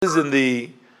This is in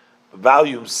the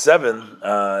volume 7, in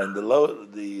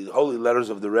the Holy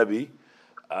Letters of the Rebbe,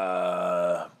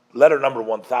 letter number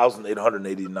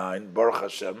 1889, Baruch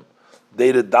Hashem,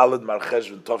 dated Daled Marchesh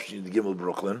and Tovshin Gimel,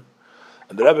 Brooklyn.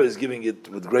 And the Rebbe is giving it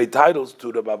with great titles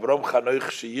to the Avram Chanoich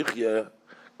Sheyichya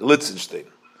Glitzenstein.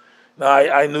 Now,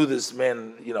 I knew this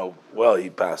man, well, he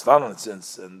passed on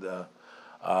since, and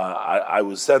I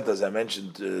was sent, as I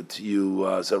mentioned to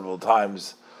you several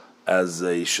times, as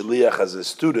a shaliach, as a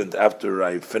student, after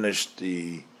I finished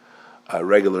the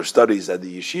regular studies at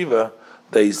the yeshiva.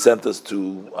 They sent us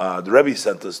to, the Rebbe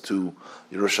sent us to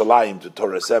Yerushalayim, to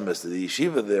Torah Emes, to the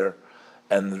yeshiva there,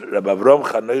 and Rabbi Avram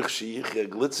Chanoich Sheyichya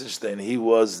Glitzenstein, he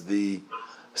was the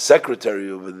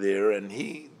secretary over there, and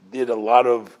he did a lot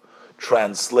of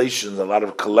translations, a lot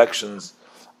of collections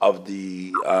of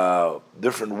the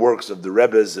different works of the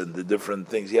Rebbes and the different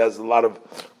things. He has a lot of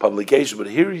publication, but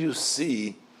here you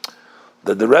see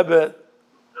that the Rebbe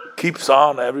keeps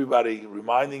on everybody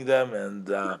reminding them, and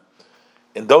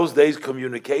in those days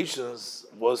communications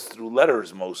was through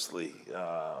letters mostly,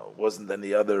 wasn't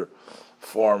any other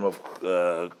form of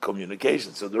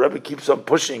communication. So the Rebbe keeps on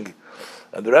pushing,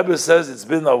 and the Rebbe says, it's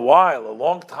been a while, a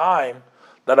long time,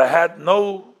 that I had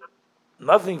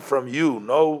nothing from you,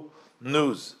 no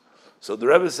news. So the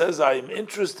Rebbe says, I'm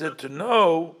interested to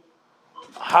know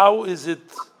how is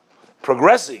it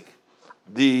progressing,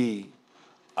 the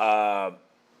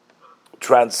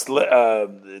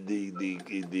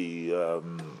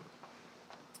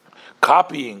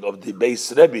copying of the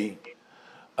Beis Rebbi.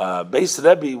 Beis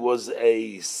Rebbi was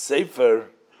a sefer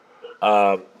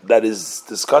that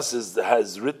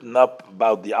has written up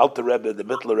about the Alter Rebbe, the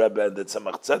Mittler Rebbe, and the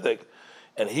Tzemach Tzedek,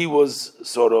 and he was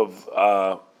sort of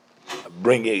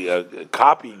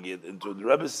copying it into. The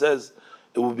Rebbe says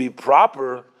it would be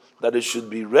proper that it should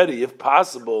be ready, if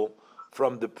possible,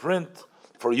 from the print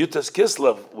for Yutas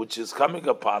Kislev, which is coming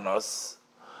upon us.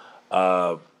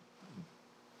 So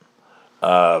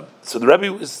the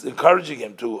Rebbe is encouraging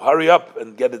him to hurry up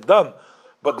and get it done.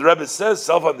 But the Rebbe says,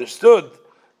 self-understood,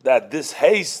 that this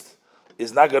haste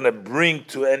is not going to bring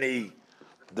to any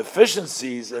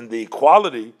deficiencies in the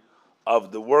quality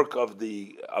of the work of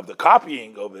the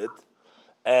copying of it.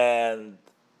 And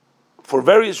for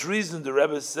various reasons, the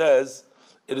Rebbe says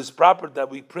it is proper that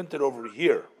we print it over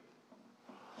here.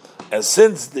 And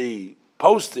since the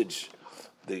postage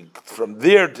from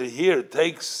there to here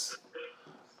takes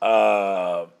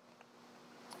time,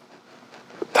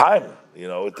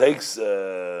 it takes.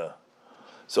 So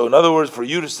in other words, for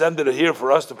you to send it here,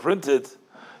 for us to print it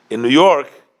in New York,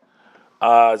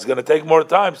 it's going to take more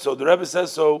time. So the Rebbe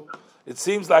says, so it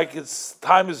seems like its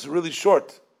time is really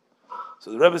short.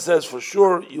 So the Rebbe says, for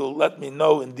sure, you'll let me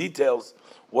know in details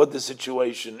what the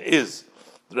situation is.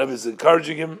 The Rebbe is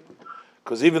encouraging him,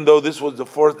 because even though this was the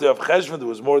 4th day of Cheshvan, there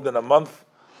was more than a month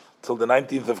till the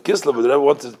 19th of Kislev, but the Rebbe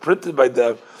wants it printed by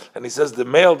them, and he says the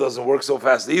mail doesn't work so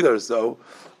fast either, so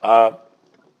go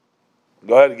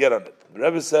ahead and get on it. The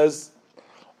Rebbe says,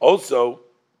 also,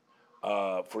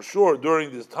 for sure,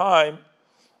 during this time,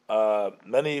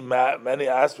 many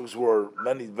aspects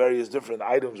many various different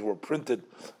items were printed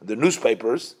in the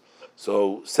newspapers,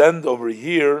 so send over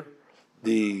here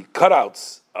the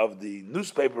cutouts of the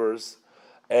newspapers,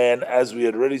 and as we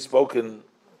had already spoken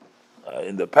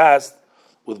in the past,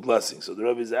 with blessings. So the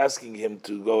Rebbe is asking him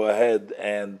to go ahead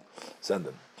and send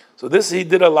them. So he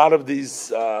did a lot of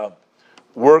these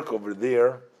work over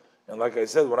there, and like I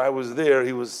said, when I was there,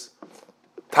 he was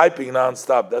typing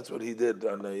nonstop. That's what he did,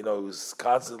 and he was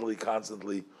constantly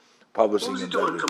publishing and typing.